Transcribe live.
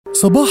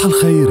صباح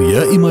الخير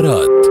يا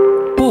إمارات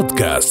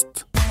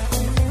بودكاست.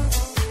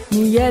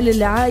 نيال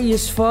اللي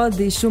عايش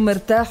فاضي شو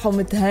مرتاح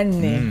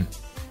ومتهني.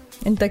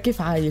 انت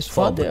كيف عايش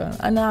فاضي؟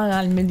 انا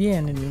على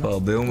المليان اللي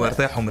فاضي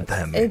ومرتاح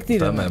ومتهني.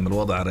 تمام،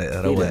 الوضع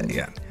رواق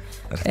يعني.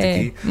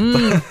 عرفتي؟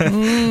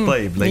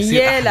 طيب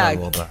ليصير احلى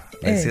الوضع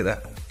ليصير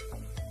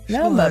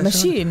لا ما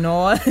ماشي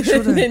انه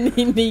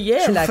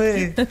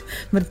نيالك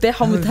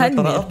مرتاح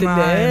ومتهني.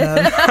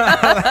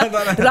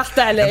 رحت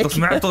عليك.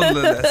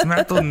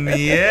 سمعتوا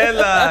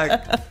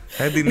نيالك؟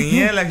 هذه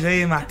نيالك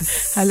جاي مع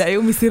هلا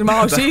يوم يصير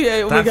معه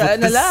شيء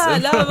انا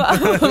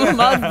لا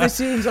ما قصدي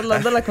شيء. ان شاء الله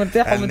ضلك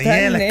مرتاح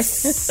ومتهني.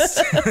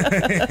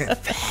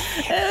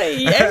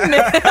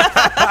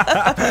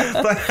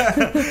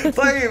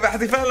 طيب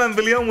احتفالا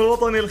باليوم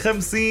الوطني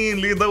ال50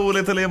 لدولة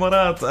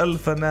الإمارات،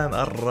 الفنان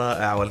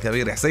الرائع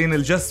والكبير حسين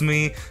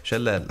الجسمي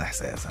شلل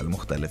الإحساس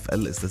المختلف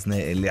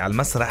الاستثنائي اللي على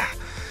المسرح.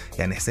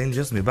 يعني حسين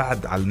الجسمي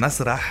بعد على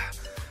المسرح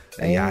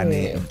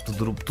يعني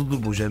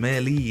بتضربوا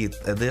جمالية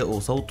أداء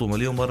وصوته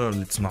مليون مرة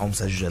اللي تسمعوه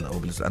مسجل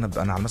أو أنا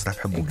على المسرح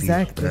بحبه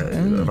كثير.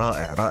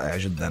 رائع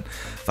جدا.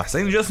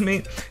 فحسين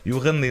الجسمي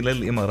يغني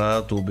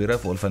للإمارات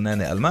وبرافقه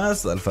الفنانة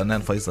ألماس،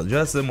 الفنان فيصل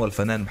جاسم،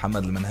 والفنان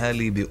محمد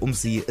المنهالي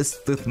بأمسية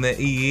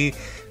استثنائية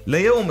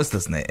ليوم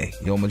استثنائي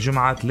يوم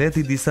الجمعة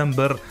 3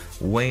 ديسمبر،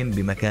 وين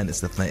بمكان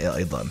استثنائي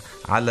أيضا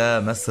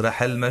على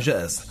مسرح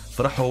المجاز.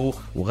 فرحوا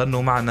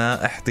وغنوا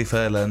معنا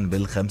احتفالا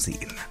بال50.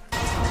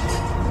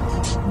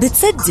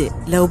 بتصدق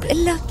لو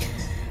بقلك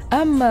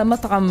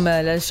مطعم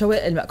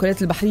للشوائل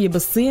المأكولات البحرية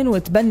بالصين،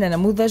 وتبنى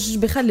نموذج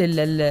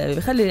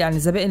بخلي يعني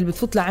الزبائن اللي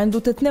بتفوت لعنده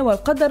تتناول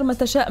قدر ما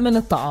تشاء من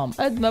الطعام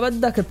قد ما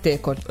بدك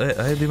بتاكل.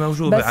 هذه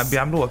موجودة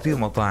بيعملوها كتير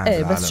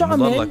مطاعم بس شو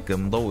ضلك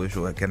مضوي.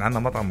 شو كان عندنا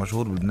مطعم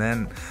مشهور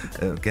بلبنان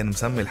كان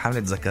مسمي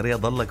الحملة زكريا،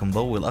 ضلك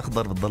مضوي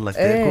الأخضر بتضلك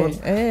تاكل.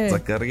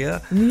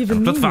 زكريا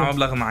بتدفع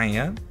مبلغ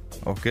معين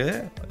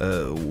اوكي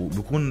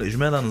وبيكون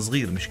اجمالا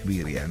صغير مش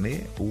كبير يعني،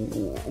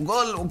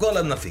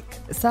 وقال لنا فيك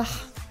صح.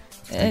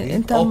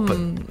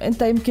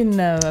 انت يمكن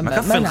ما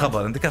كفي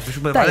الخبر. انت كفي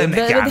شو طيب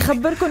بدي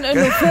اخبركم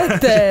انه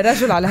فات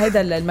رجل على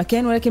هذا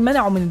المكان ولكن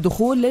منعوا من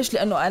الدخول. ليش؟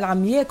 لانه قال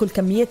عم ياكل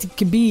كميات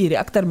كبيره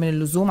اكثر من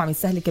اللزوم، عم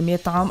يستهلك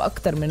كميات طعام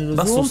اكثر من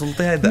اللزوم. بس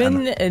وصلت هيدا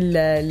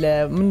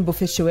من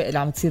بوفيه الشوائل اللي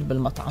عم تصير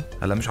بالمطعم.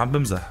 هلا مش عم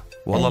بمزح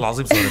والله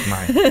العظيم، صارت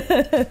معي.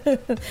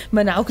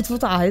 منعوك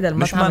تفوت على هيدا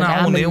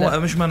المطعم.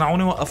 مش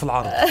منعوني وقف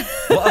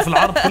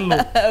العرض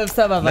كله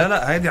بسبب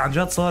لا هيدي عن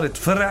جد صارت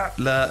فرع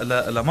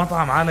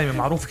لمطعم عالمي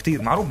معروف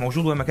كتير، معروف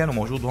موجود وين مكانه،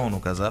 موجود هون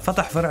وكذا.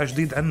 فتح فرع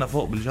جديد عندنا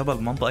فوق بالجبل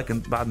بمنطقة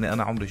كنت بعدني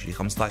أنا عمري شيء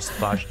 15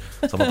 16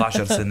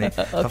 17 سنة.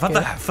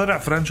 ففتح فرع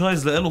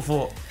فرانشايز له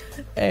فوق.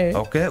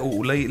 اوكي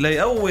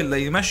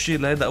ولي يمشي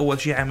لهذا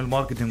اول شيء عامل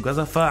ماركتينج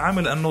وكذا،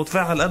 فعمل انه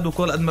تدفع هالقد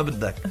وكل قد ما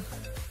بدك.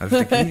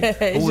 عرفتك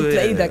هو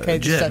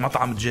دجاج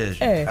مطعم دجاج.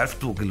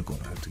 عرفتوا كلكم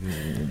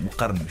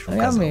مقرمش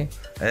وكذا.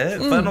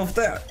 فانه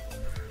فتح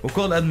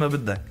وكل قد ما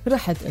بدك.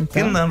 رحت انت.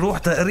 كنا نروح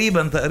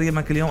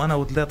تقريبا كل يوم انا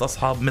وثلاث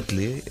اصحاب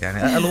مثلي،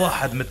 يعني اقل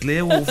واحد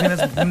مثلي، وفي ناس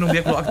منهم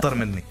بياكلوا اكتر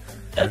مني.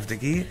 عرفتي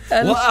كيف؟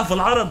 وقف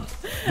العرض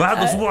بعد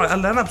اسبوع. قال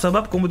لي انا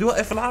بسببكم بدي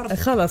وقف العرض.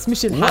 خلاص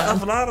مش الحق.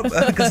 وقف العرض.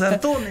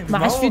 كسرتوني. ما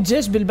عادش في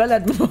دجاج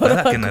بالبلد من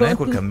وراكم. كنا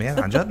ناكل كميات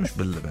عن جد مش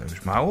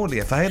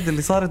معقول. فهيدي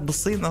اللي صارت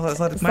بالصين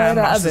صارت معي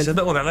مع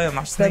السجداء عليها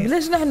مع طيب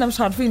ليش نحن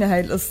مش عارفين هاي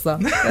القصه؟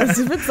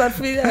 صار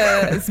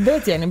فيها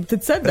اثبات يعني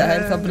بتتصدق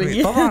هاي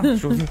الخبريه طبعا.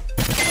 شوفي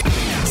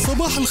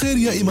صباح الخير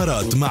يا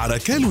إمارات مع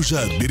ركال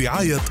وجاد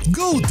برعاية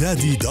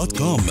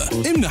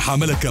GoDaddy.com. امنح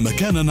عملك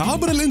مكانا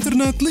عبر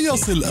الإنترنت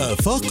ليصل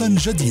آفاقا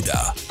جديدة.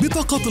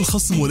 بطاقة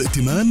الخصم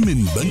والائتمان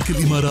من بنك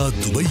الإمارات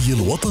دبي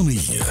الوطني.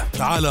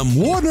 عالم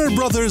وارنر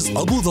براذرز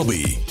أبو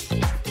ظبي.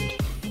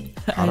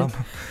 حرام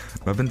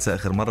ما بنسى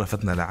اخر مره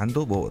فتنا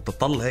لعنده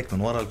تطل هيك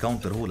من ورا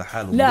الكاونتر هو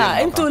لحاله.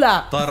 لا انتوا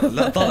لا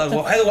طال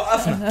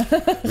وقفنا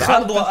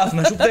لعنده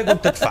وقفنا. شو بتاكل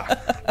بتدفع؟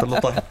 قلت له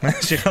طيب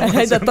ماشي خلص.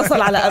 هيدا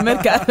اتصل على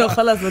امريكا انه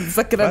خلاص بدي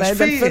اسكر انا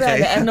هيدا الفرع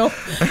لانه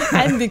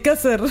عندي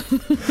كسر.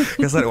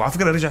 وعلى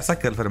فكره رجع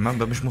سكر الفرع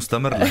مش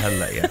مستمر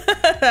لهلا يعني.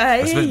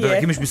 بس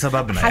اكيد مش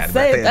بسببنا يعني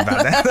بعدين.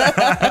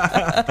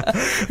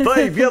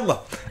 طيب يلا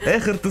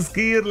اخر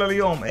تذكير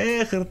لليوم،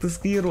 اخر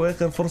تذكير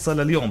واخر فرصه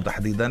لليوم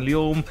تحديدا.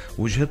 اليوم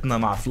وجهتنا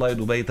مع فلاي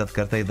دبي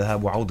تذكرتي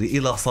ذهاب وعودة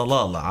إلى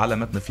صلالة على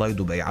متن فلاي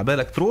دبي.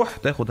 عبالك تروح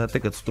تاخد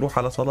هالتيكتس تروح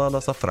على صلالة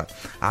صفرة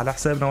على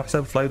حسابنا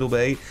وحساب فلاي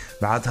دبي.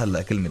 بعد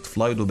هلا كلمة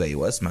فلاي دبي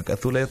واسمك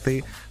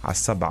الثلاثي على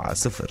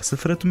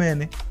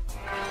 7008.